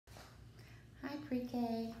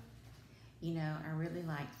Pre-K. You know, I really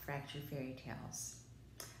like Fractured Fairy Tales.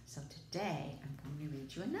 So today I'm going to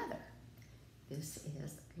read you another. This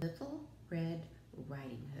is Little Red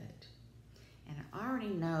Riding Hood. And I already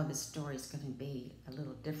know the story's going to be a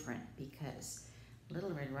little different because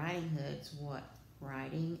Little Red Riding Hood's what?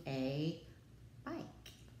 Riding a bike.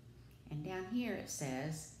 And down here it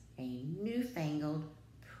says a newfangled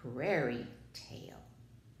prairie tale.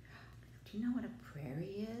 Do you know what a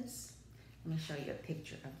prairie is? Let me show you a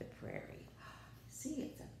picture of the prairie. See,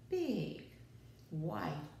 it's a big,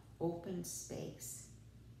 wide, open space.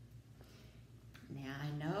 Now I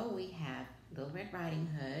know we have Little Red Riding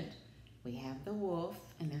Hood, we have the wolf,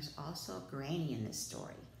 and there's also Granny in this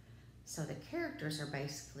story. So the characters are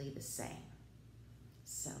basically the same.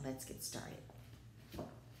 So let's get started.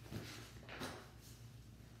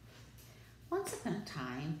 Once upon a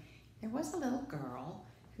time, there was a little girl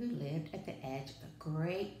who lived at the edge of a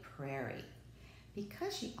great prairie.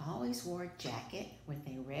 Because she always wore a jacket with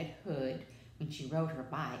a red hood when she rode her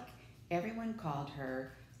bike, everyone called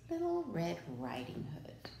her Little Red Riding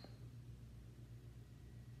Hood.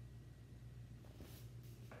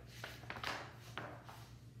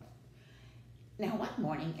 Now one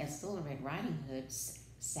morning, as Little Red Riding Hood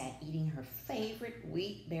sat eating her favorite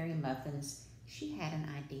wheat berry muffins, she had an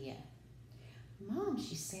idea. "Mom,"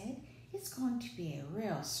 she said, "it's going to be a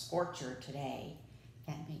real scorcher today."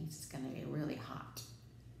 That means it's going to be really hot.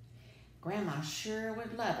 "Grandma sure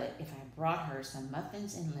would love it if I brought her some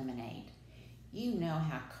muffins and lemonade. You know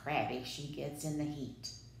how crabby she gets in the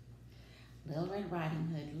heat." Little Red Riding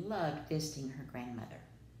Hood loved visiting her grandmother.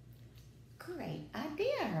 "Great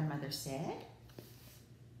idea," her mother said.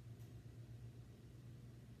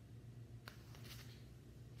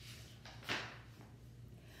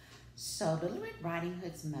 So Little Red Riding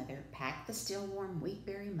Hood's mother packed the still warm wheat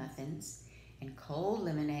berry muffins and cold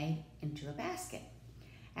lemonade into a basket.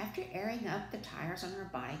 After airing up the tires on her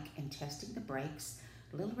bike and testing the brakes,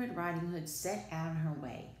 Little Red Riding Hood set out on her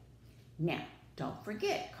way. "Now, don't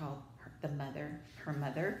forget," called her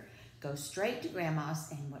mother, "go straight to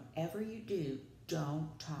Grandma's, and whatever you do,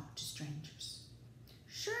 don't talk to strangers."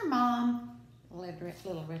 "Sure, Mom,"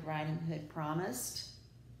 Little Red Riding Hood promised.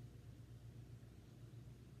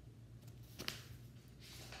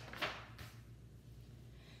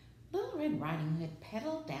 Little Red Riding Hood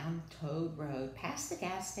pedaled down Toad Road past the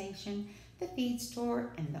gas station, the feed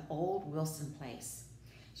store, and the old Wilson place.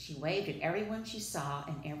 She waved at everyone she saw,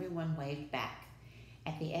 and everyone waved back.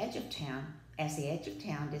 As the edge of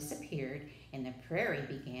town disappeared and the prairie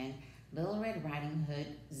began, Little Red Riding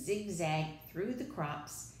Hood zigzagged through the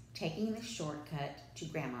crops, taking the shortcut to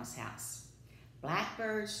Grandma's house.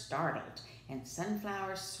 Blackbirds startled, and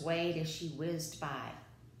sunflowers swayed as she whizzed by.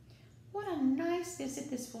 "What a nice visit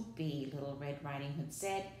this will be," Little Red Riding Hood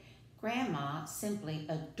said. "Grandma simply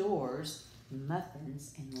adores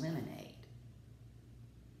muffins and lemonade."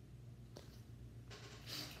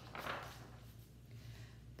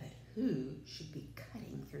 But who should be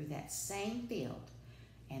cutting through that same field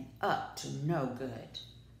and up to no good,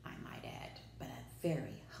 I might add, but a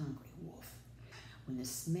very hungry wolf? When the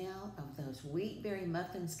smell of those wheat berry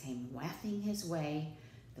muffins came wafting his way,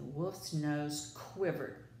 the wolf's nose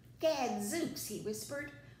quivered. "Gadzooks," he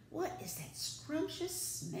whispered. "What is that scrumptious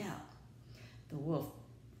smell?" The wolf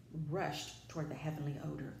rushed toward the heavenly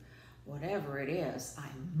odor. "Whatever it is, I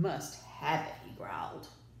must have it," he growled.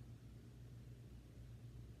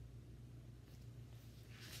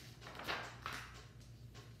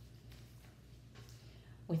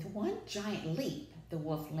 With one giant leap, the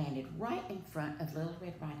wolf landed right in front of Little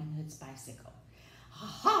Red Riding Hood's bicycle. "Ha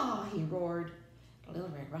ha!" he roared. Little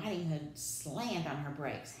Red Riding Hood slammed on her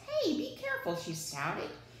brakes. "Hey, be careful," she shouted.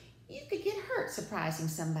 "You could get hurt surprising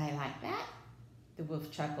somebody like that." The wolf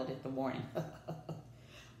chuckled at the warning.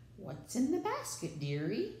 "What's in the basket,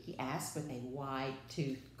 dearie?" he asked with a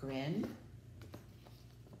wide-toothed grin.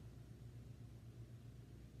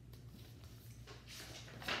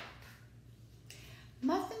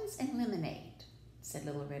 "Muffins and lemonade," said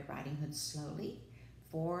Little Red Riding Hood slowly,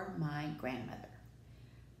 "for my grandmother."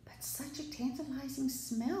 "But such a tantalizing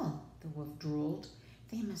smell," the wolf drooled.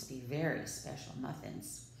 "They must be very special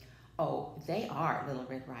muffins." "Oh, they are," Little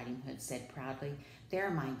Red Riding Hood said proudly.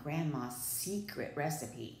 "They're my grandma's secret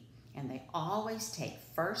recipe, and they always take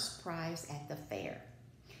first prize at the fair."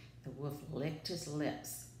 The wolf licked his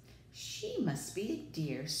lips. "She must be a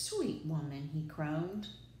dear, sweet woman," he crooned.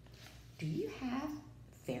 "Do you have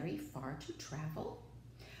very far to travel?"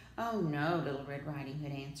 "Oh, no," Little Red Riding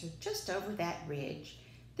Hood answered. "Just over that ridge,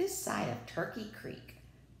 this side of Turkey Creek."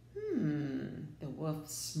 The wolf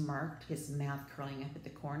smirked, his mouth curling up at the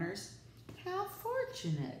corners. "How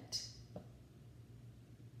fortunate."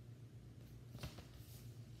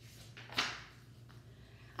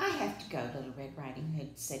 go, Little Red Riding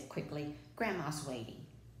Hood said quickly. Grandma's waiting.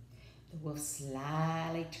 The wolf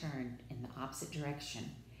slyly turned in the opposite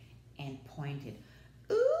direction and pointed.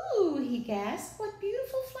 Ooh, he gasped, what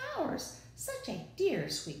beautiful flowers. Such a dear,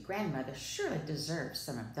 sweet grandmother surely deserves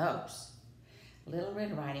some of those. Little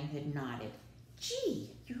Red Riding Hood nodded. Gee,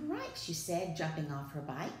 you're right, she said, jumping off her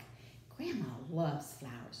bike. Grandma loves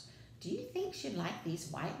flowers. Do you think she'd like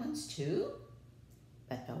these white ones too?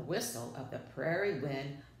 But the whistle of the prairie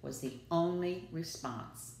wind was the only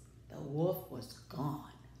response. The wolf was gone.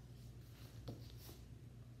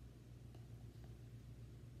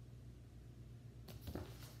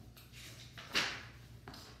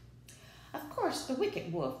 Of course, the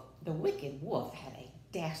wicked wolf had a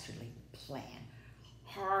dastardly plan.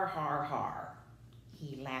 Har, har, har.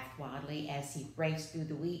 He laughed wildly as he raced through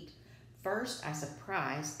the wheat. First, I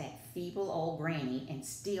surprise that feeble old granny and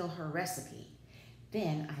steal her recipe.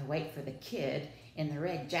 Then I wait for the kid in the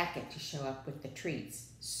red jacket to show up with the treats.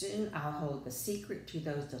 Soon I'll hold the secret to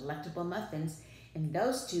those delectable muffins, and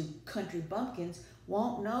those two country bumpkins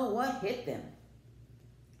won't know what hit them.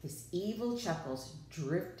 His evil chuckles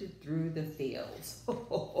drifted through the fields.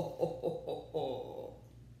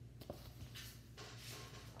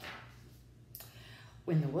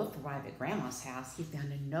 When the wolf arrived at Grandma's house, he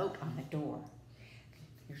found a note on the door.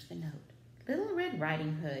 Here's the note. Little Red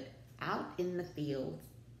Riding Hood, out in the fields.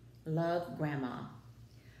 Love, Grandma.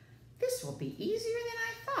 This will be easier than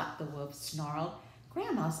I thought, the wolf snarled.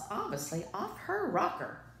 Grandma's obviously off her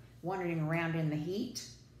rocker, wandering around in the heat.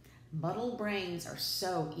 Muddled brains are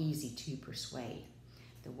so easy to persuade.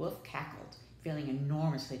 The wolf cackled, feeling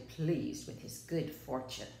enormously pleased with his good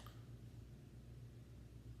fortune.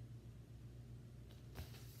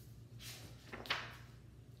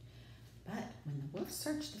 But when the wolf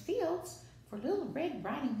searched the fields for Little Red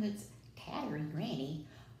Riding Hood's tattery granny,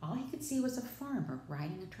 all he could see was a farmer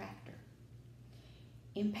riding a tractor.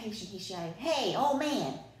 Impatient, he shouted, Hey, old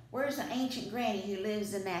man, where's the ancient granny who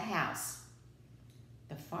lives in that house?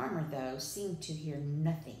 The farmer, though, seemed to hear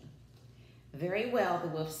nothing. Very well, the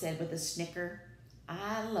wolf said with a snicker.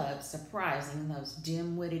 I love surprising those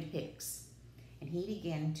dim-witted hicks. And he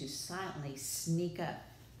began to silently sneak up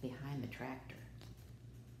behind the tractor.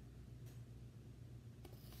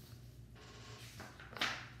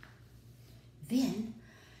 Then,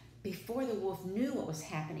 before the wolf knew what was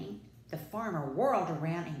happening, the farmer whirled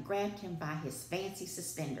around and grabbed him by his fancy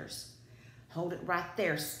suspenders. Hold it right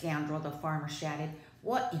there, scoundrel, the farmer shouted.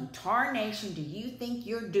 What in tarnation do you think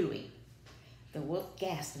you're doing? The wolf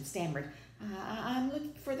gasped and stammered, I'm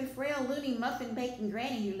looking for the frail, loony, muffin-baking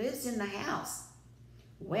granny who lives in the house.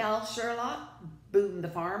 Well, Sherlock, boomed the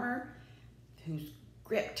farmer, whose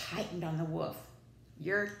grip tightened on the wolf.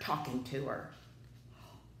 You're talking to her.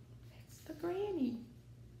 It's the granny.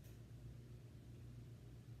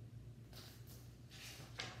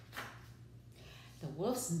 The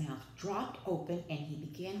wolf's mouth dropped open and he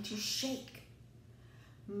began to shake.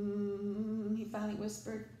 He finally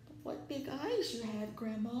whispered, What big eyes you have,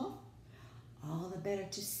 Grandma. All the better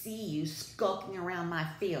to see you skulking around my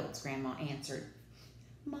fields, Grandma answered.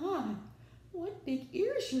 My, what big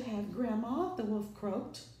ears you have, Grandma, the wolf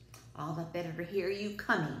croaked. All the better to hear you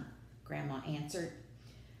coming, Grandma answered.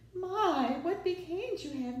 My, what big hands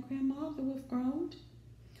you have, Grandma, the wolf groaned.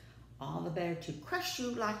 All the better to crush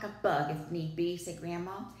you like a bug if need be, said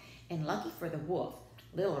Grandma. And lucky for the wolf,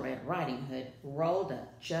 Little Red Riding Hood rolled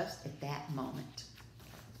up just at that moment.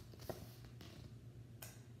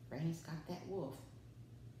 Granny's got that wolf.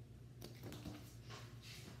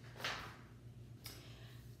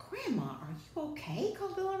 Grandma, are you okay?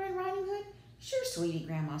 Called Little Red Riding Hood. Sure, sweetie,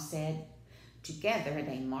 Grandma said. Together,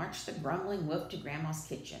 they marched the grumbling wolf to Grandma's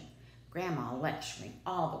kitchen, Grandma lecturing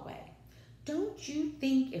all the way. Don't you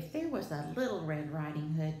think if there was a Little Red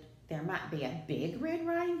Riding Hood, there might be a Big Red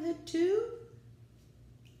Riding Hood too?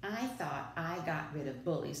 I thought I got rid of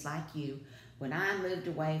bullies like you when I moved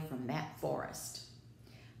away from that forest.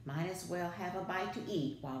 Might as well have a bite to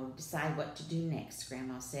eat while we decide what to do next,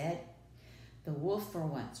 Grandma said. The wolf for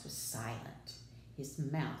once was silent, his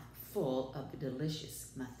mouth full of the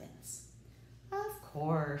delicious muffins. Of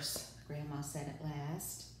course, Grandma said at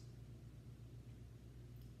last.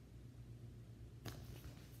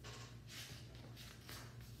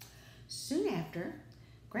 Soon after,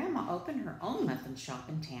 Grandma opened her own muffin shop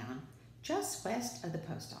in town, just west of the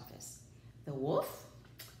post office. The wolf,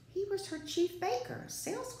 he was her chief baker,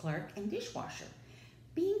 sales clerk, and dishwasher,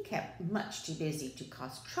 being kept much too busy to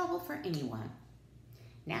cause trouble for anyone.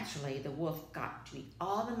 Naturally, the wolf got to eat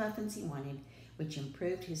all the muffins he wanted, which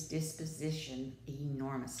improved his disposition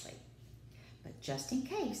enormously. But just in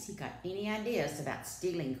case he got any ideas about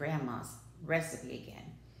stealing Grandma's recipe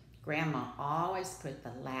again, Grandma always put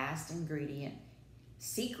the last ingredient,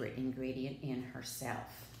 secret ingredient, in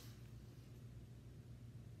herself.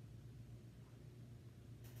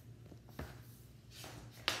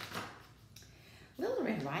 Little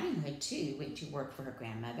Red Riding Hood, too, went to work for her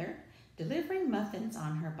grandmother, delivering muffins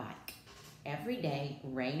on her bike. Every day,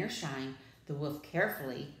 rain or shine, the wolf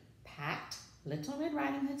carefully packed Little Red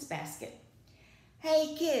Riding Hood's basket.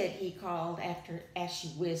 "Hey, kid," he called as she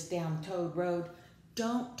whizzed down Toad Road,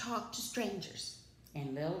 "don't talk to strangers."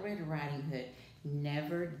 And Little Red Riding Hood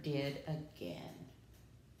never did again.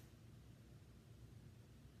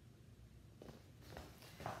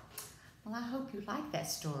 Well, I hope you liked that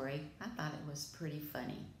story. I thought it was pretty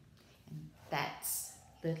funny. And that's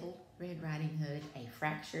Little Red Riding Hood, a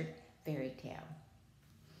fractured fairy tale.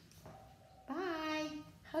 Bye.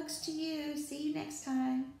 Hugs to you. See you next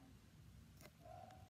time.